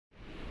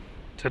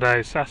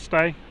Today is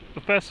Saturday, the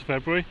 1st of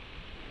February,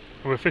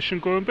 and we're fishing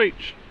Goring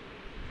Beach.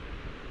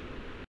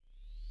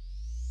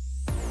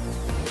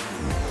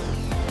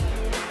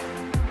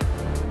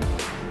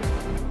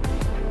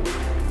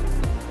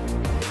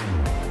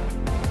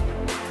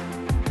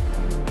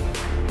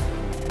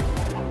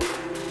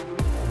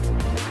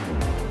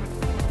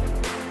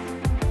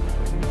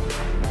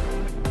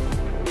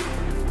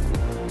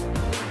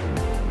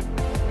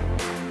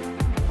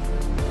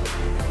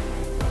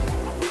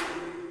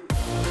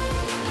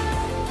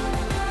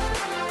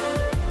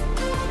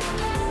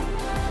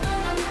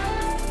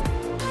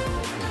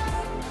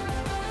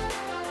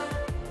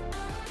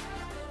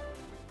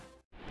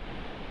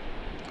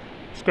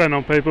 What's going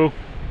on, people?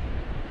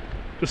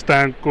 Just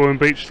down Goring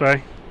Beach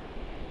today.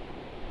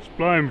 It's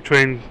blowing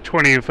between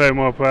 20 and 30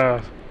 mile per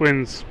hour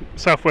winds,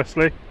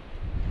 southwesterly.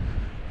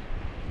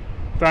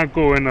 Down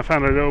Goring I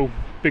found a little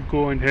big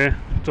Goring here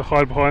to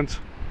hide behind.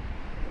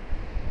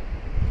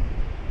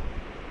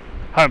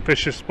 Haven't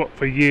fished this spot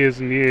for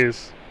years and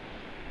years.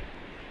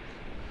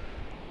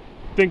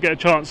 Didn't get a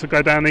chance to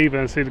go down either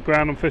and see the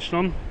ground I'm fishing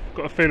on.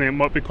 Got a feeling it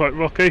might be quite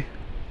rocky.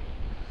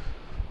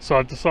 So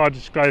I've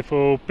decided to go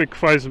for big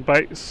frozen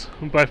baits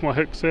on both my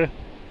hooks here.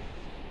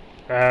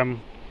 One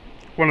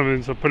of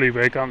them's a pulley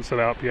rig, I haven't set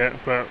it up yet,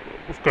 but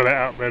I've got it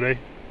out ready.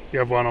 The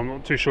other one I'm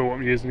not too sure what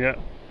I'm using yet.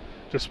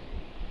 Just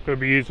going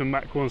to be using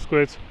mackerel and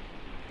squid.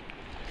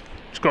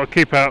 Just got to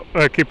keep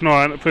an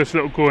eye on it for this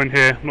little Goring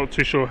here. I'm not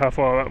too sure how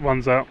far that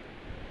runs out.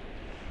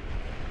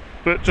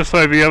 But just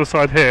over the other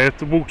side here,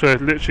 the water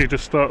literally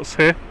just starts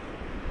here.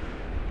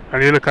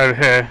 And you look over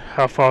here,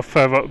 how far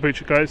further up the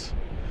beach it goes.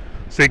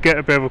 So you get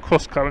a bit of a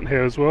cross current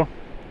here as well.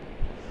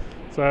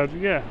 So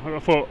yeah, I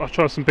thought I'd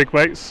try some big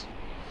baits.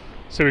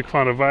 See if we can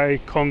find a ray,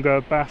 conger,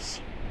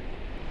 bass.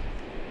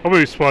 I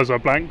wouldn't be surprised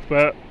if I blank,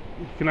 but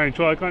you can only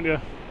try, can't you?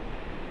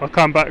 I'll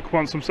come back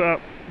once I'm set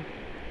up.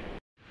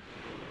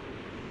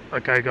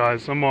 Okay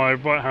guys, on my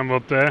right hand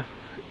rod there,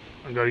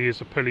 I'm going to use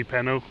a pulley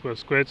pennel for a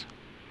squid.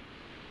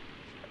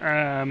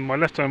 And my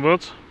left hand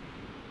rod,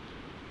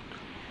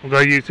 I'm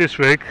going to use this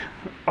rig.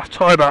 I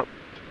tied up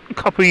a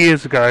couple of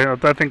years ago. I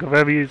don't think I've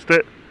ever used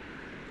it.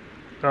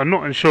 I'm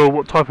not sure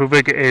what type of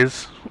rig it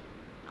is.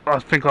 I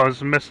think I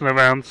was messing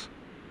around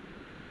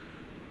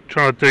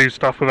trying to do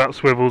stuff without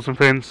swivels and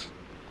things.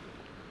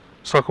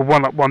 It's like a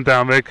one up one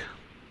down rig.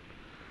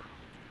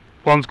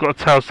 One's got a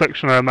tail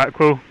section of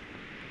mackerel,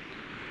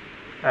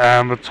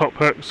 and the top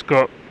hook's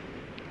got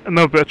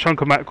another bit of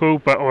chunk of mackerel,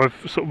 but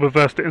I've sort of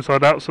reversed it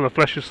inside out so the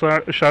flesh is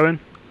showing.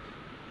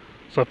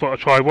 So I thought I'd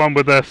try one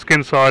with the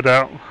skin side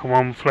out and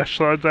one with flesh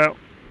side out.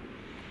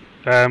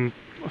 I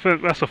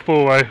think that's a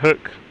 4-0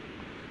 hook,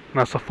 and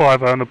that's a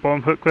 5-0 on the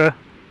bottom hook there.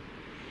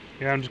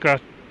 Yeah, I'm just going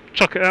to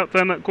chuck it out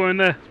down that Goring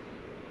there.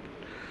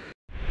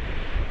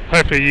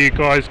 Hopefully you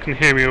guys can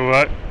hear me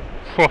alright.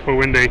 Proper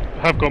windy. I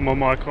have got my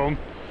mic on,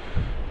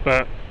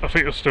 but I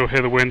think you'll still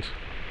hear the wind.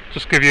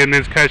 Just give you an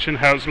indication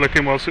how it's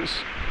looking whilst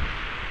it's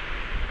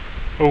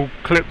all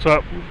clipped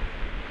up.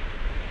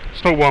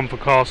 It's not one for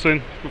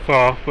casting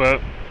far, but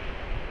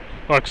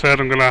like I said,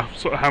 I'm going to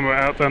sort of hammer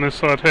it out down this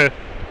side here.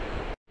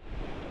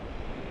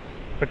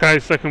 Okay,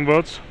 second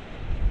rods.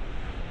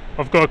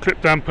 I've got a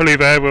clip down pulley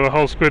there with a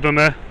whole squid on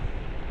there.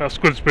 That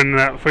squid's been in and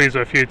out of the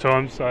freezer a few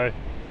times, so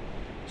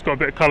it's got a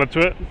bit of colour to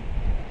it.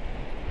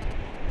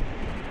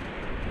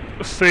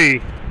 The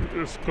sea,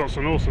 it's got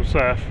some awesome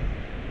surf,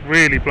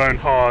 really blowing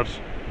hard.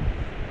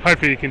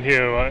 Hopefully you can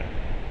hear alright.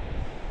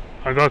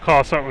 I'm going to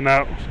cast that one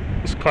out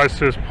as close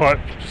to this pipe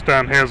just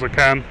down here as I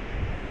can.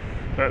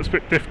 But it's a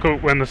bit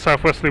difficult when the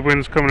southwesterly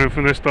wind's coming in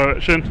from this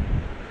direction.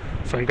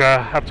 So I'm going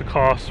to have to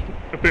cast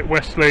a bit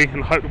westerly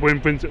and hope the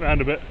wind brings it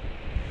round a bit.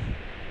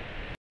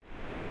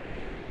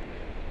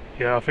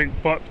 Yeah, I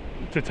think bite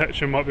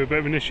detection might be a bit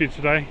of an issue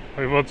today.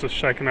 My rods are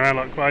shaking around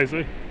like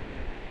crazy.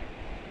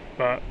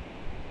 But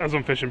as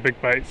I'm fishing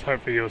big baits,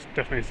 hopefully you'll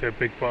definitely see a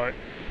big bite.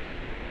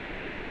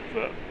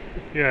 But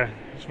yeah,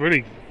 it's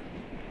really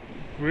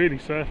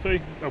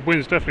surfy. The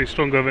wind's definitely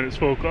stronger than it's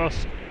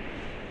forecast.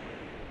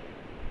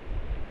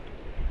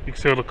 You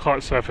can see all the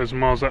kite surfers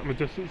miles out in the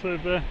distance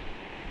over there.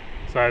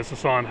 So it's a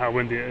sign how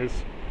windy it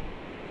is.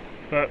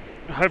 But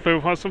hopefully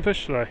we'll find some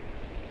fish today.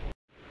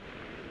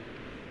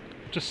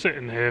 Just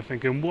sitting here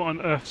thinking, what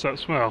on earth's that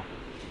smell?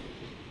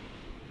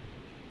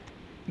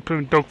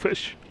 Putting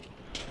dogfish.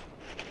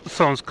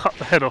 Someone's cut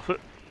the head off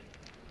it.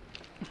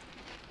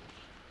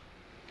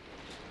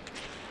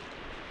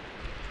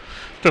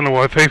 Don't know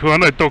why people, I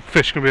know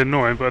dogfish can be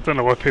annoying, but I don't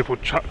know why people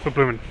chuck the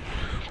blooming,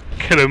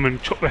 kill them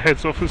and chop their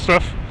heads off and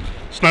stuff.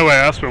 There's no way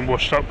that's been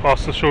washed up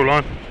past the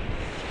shoreline.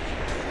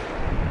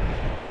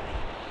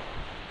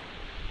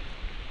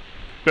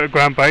 Bit of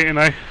ground bait, you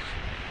know.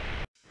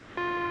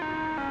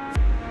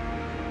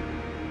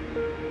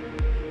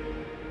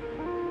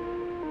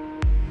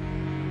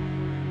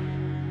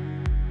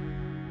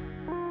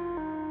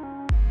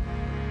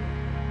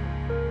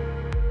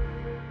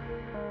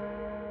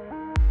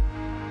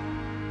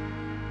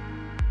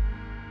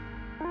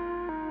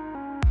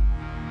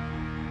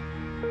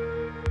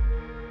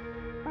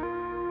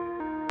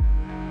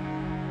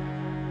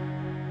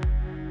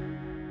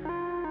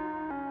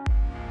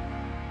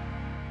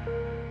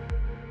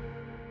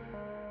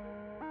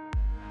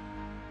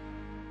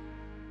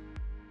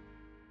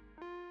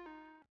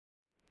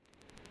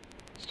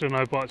 Still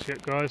no bites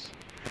yet, guys.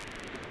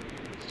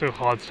 Still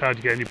hard to tell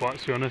to get any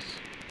bites, to be honest.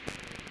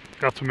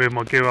 I'll have to move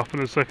my gear up in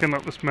a second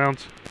up this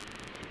mount.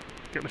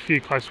 Getting a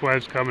few close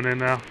waves coming in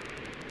now.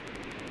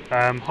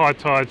 High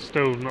tide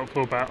still not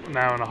for about an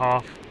hour and a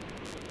half.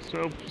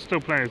 Still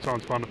plenty of time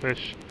to find a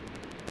fish.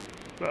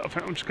 But I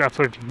think I'm just going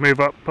to have to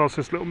move up past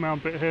this little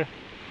mound bit here.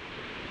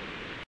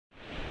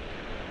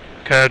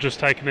 Okay, I've just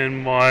taken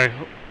in my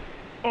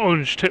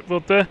orange tip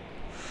rod there.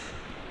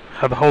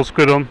 Had the whole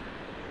squid on.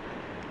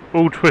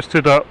 All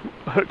twisted up,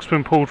 hook's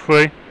been pulled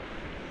free.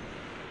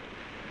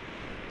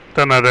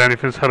 Don't know that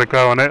anything's had a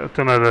go on it. I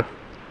don't know,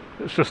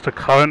 it's just a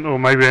current or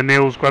maybe a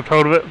needle's grabbed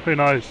hold of it. Who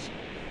knows?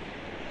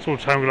 It's all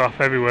tangled up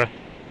everywhere.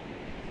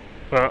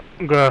 But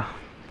I'm going to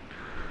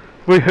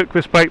rehook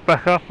this bait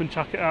back up and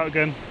chuck it out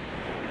again.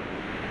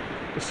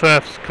 The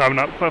surf's coming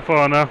up quite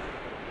far now.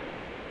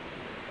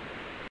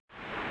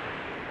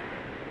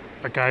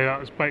 Okay, that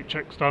was bait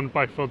checks done,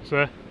 both rods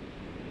there.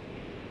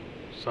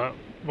 So,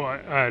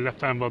 right,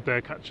 left hand rod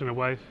there catching a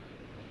wave.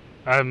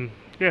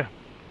 Yeah,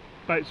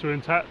 baits are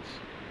intact.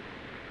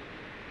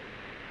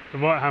 The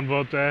right hand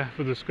rod there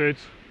for the squid.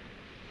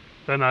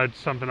 Then I had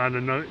something had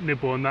a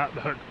nibble on that,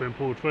 the hook's been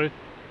pulled through.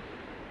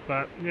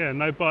 But yeah,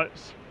 no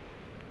bites.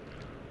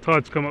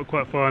 Tide's come up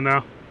quite far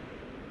now.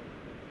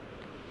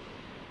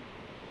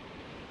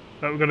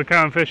 But we're going to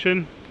carry on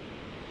fishing.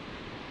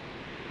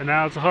 And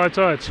now it's a high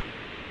tide.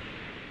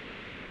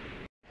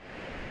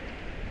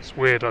 It's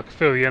weird, I can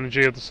feel the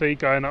energy of the sea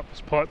going up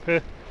this pipe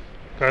here.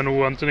 Going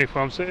all underneath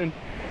where I'm sitting.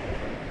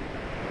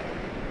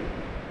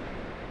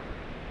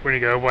 When you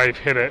get a wave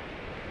hit it,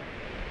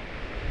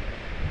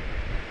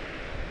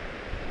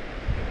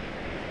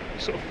 you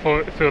sort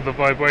of feel the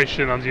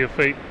vibration under your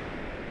feet.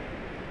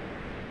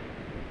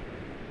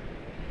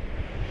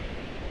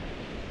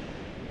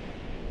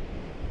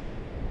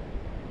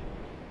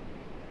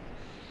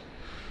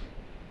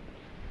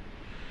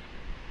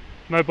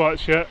 No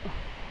bites yet,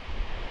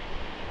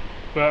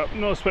 but I'm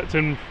not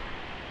expecting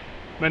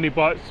many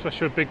bites,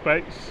 especially with big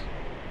baits.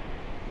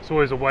 It's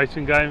always a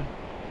waiting game.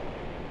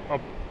 I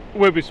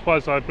would be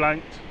surprised if I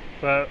blanked,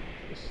 but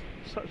it's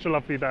such a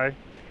lovely day.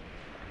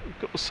 We've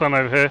got the sun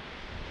over here.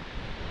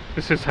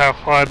 This is how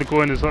high the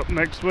Goring is up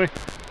next to me.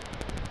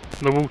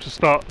 And the water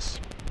starts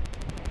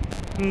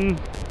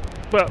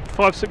about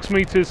 5-6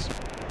 metres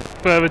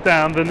further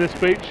down than this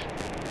beach.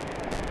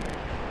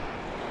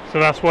 So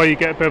that's why you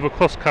get a bit of a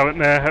cross current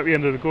there at the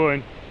end of the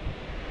Goring.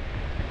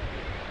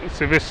 Let's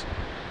see, this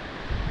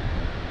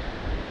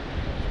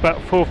it's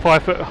about 4 or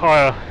 5 foot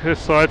higher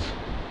this side.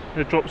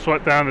 It drops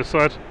right down this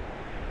side.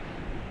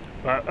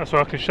 But that's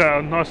why I can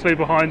shout nicely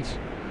behind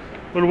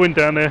all the wind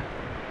down there.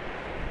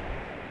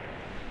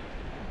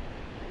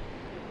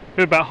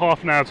 Been about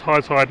half an hour to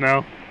high tide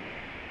now,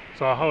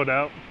 so I'll hold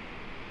out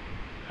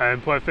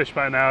and probably fish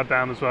about an hour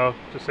down as well,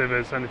 just see if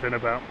there's anything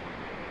about.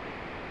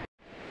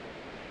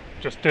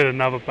 Just did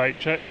another bait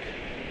check.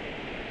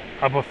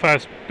 Had my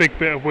first big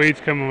bit of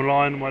weeds coming on the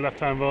line on my left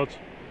hand rod.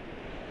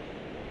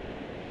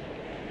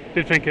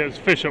 Did think it was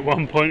fish at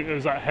one point, it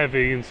was that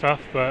heavy and stuff,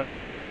 but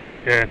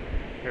yeah,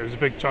 it was a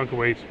big chunk of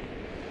weed.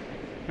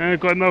 And I've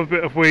got another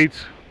bit of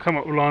weeds come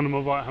up the line on my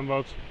right hand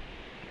rod.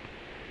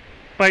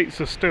 Baits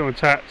are still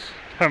intact,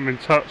 haven't been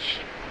touched.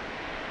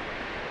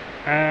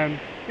 And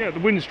yeah, the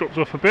wind's dropped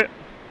off a bit.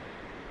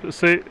 Let's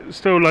see,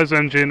 still loads of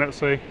energy in that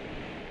sea.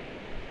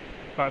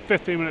 About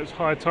 15 minutes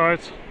high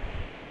tide.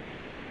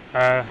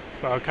 But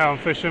I'll carry on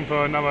fishing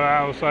for another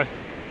hour or so.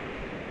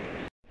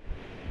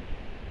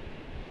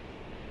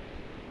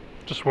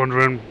 Just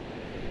wondering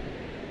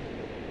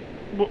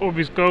what all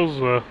these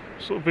gulls are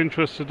sort of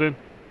interested in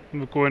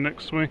the Goring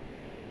next to me.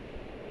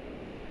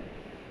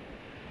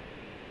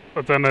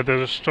 I don't know, they're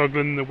just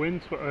struggling in the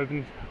wind, but I've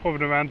been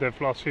hovering around there for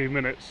the last few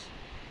minutes.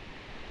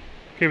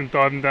 Keep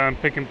diving down,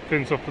 picking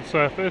fins off the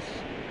surface.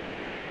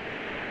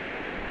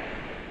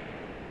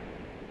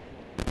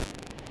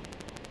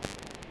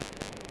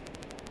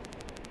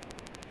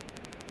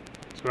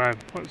 So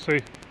let's see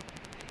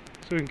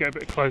if we can get a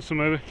bit closer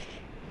maybe.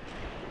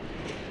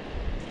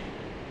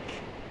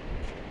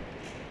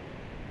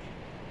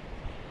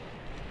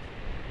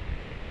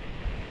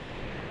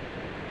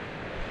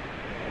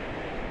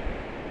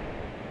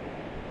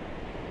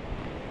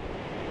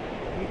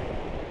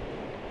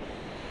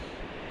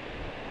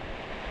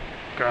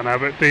 Going out a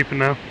bit deeper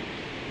now.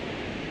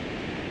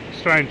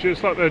 Strange,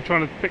 it's like they're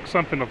trying to pick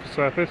something off the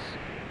surface.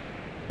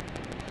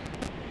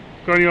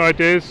 Got any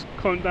ideas?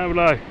 Comment down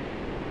below.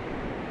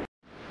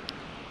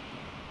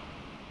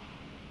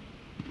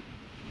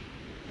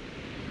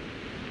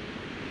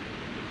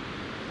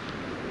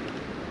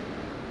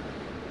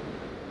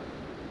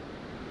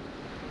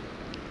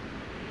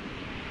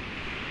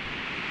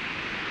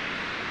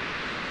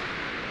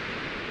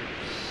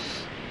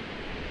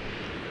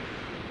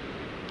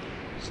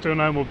 Still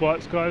no more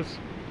bites, guys.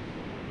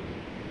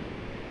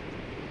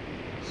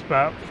 It's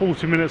about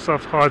 40 minutes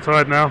after high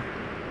tide now.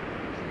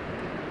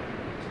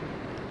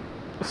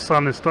 The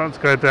sun is starting to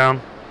go down.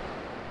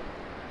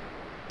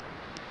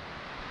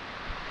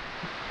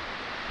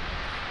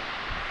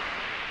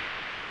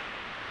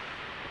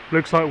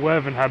 Looks like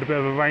Worthing had a bit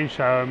of a rain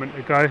shower a minute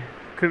ago.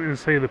 Couldn't even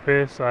see the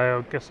pier, so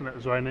I'm guessing it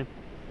was raining.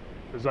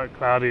 It was like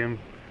cloudy and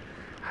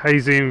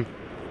hazy and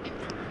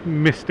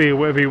misty, or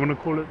whatever you want to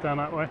call it, down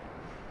that way.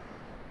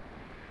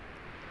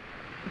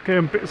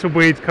 Getting bits of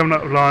weeds coming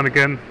up the line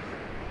again.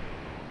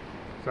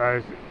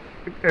 So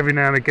every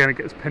now and again it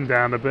gets pinned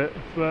down a bit,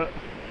 but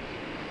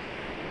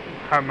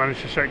haven't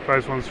managed to shake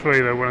those ones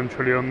free. They're well and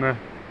truly on there.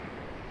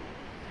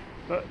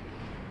 But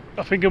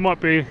I think it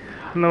might be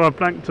another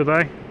blank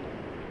today,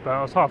 but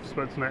I was half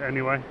expecting it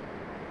anyway.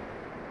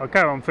 I'll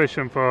go on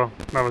fishing for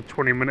another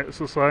 20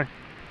 minutes or so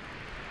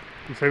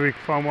and see if we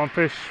can find one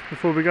fish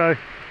before we go.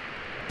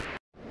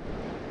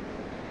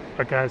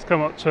 Okay, it's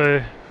come up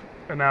to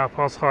an hour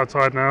past high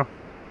tide now.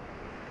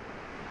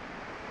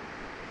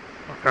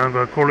 Okay, I'm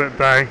going to call it a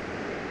day.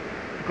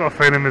 I've got a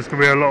feeling there's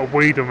going to be a lot of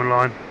weed on the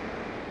line.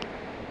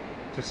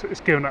 Just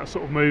it's given that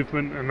sort of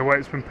movement and the way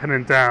it's been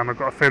pinning down, I've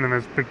got a feeling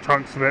there's big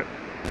chunks of it.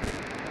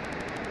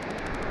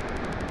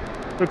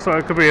 Looks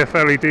like it could be a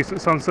fairly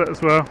decent sunset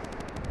as well.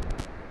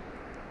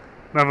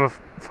 Another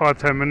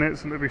 5-10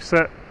 minutes and it'll be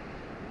set.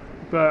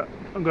 But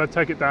I'm going to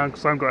take it down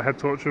because I haven't got a head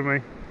torch with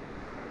me.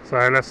 So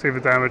let's see the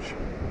damage.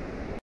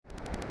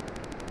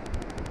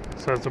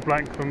 So it's a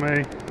blank for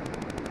me.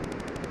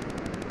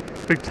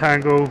 Big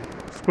tangle,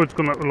 squid's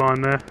gone up the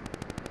line there.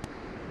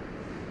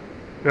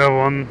 The other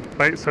one,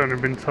 bait's only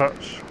been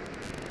touched.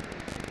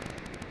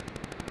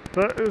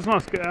 But it was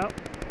nice to get out.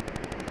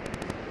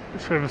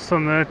 Show the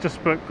sun there, just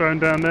about going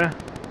down there.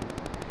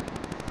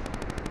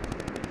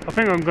 I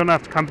think I'm going to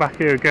have to come back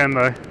here again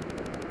though.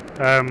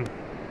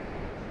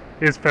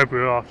 It's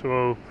February after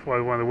all,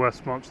 probably one of the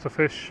worst months to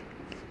fish.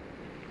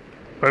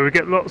 But we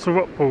get lots of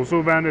rock pools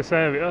all around this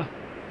area,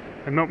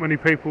 and not many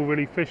people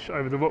really fish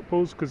over the rock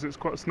pools because it's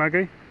quite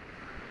snaggy.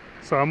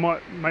 So I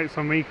might make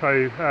some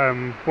eco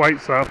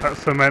weights up at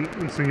cement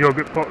and some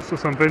yogurt pots or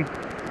something.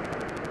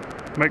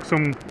 Make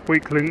some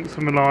weak links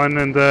from the line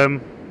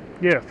and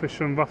yeah, fish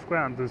some rough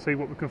ground and see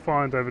what we can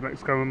find over the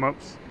next couple of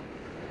months.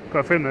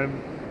 But I think there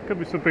could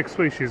be some big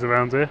species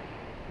around here.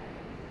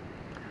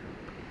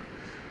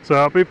 So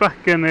I'll be back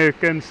again here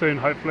again soon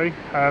hopefully.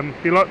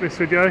 If you like this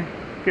video,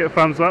 get a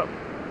thumbs up.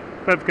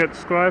 Don't forget to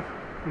subscribe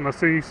and I'll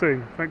see you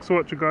soon. Thanks for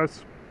watching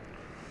guys.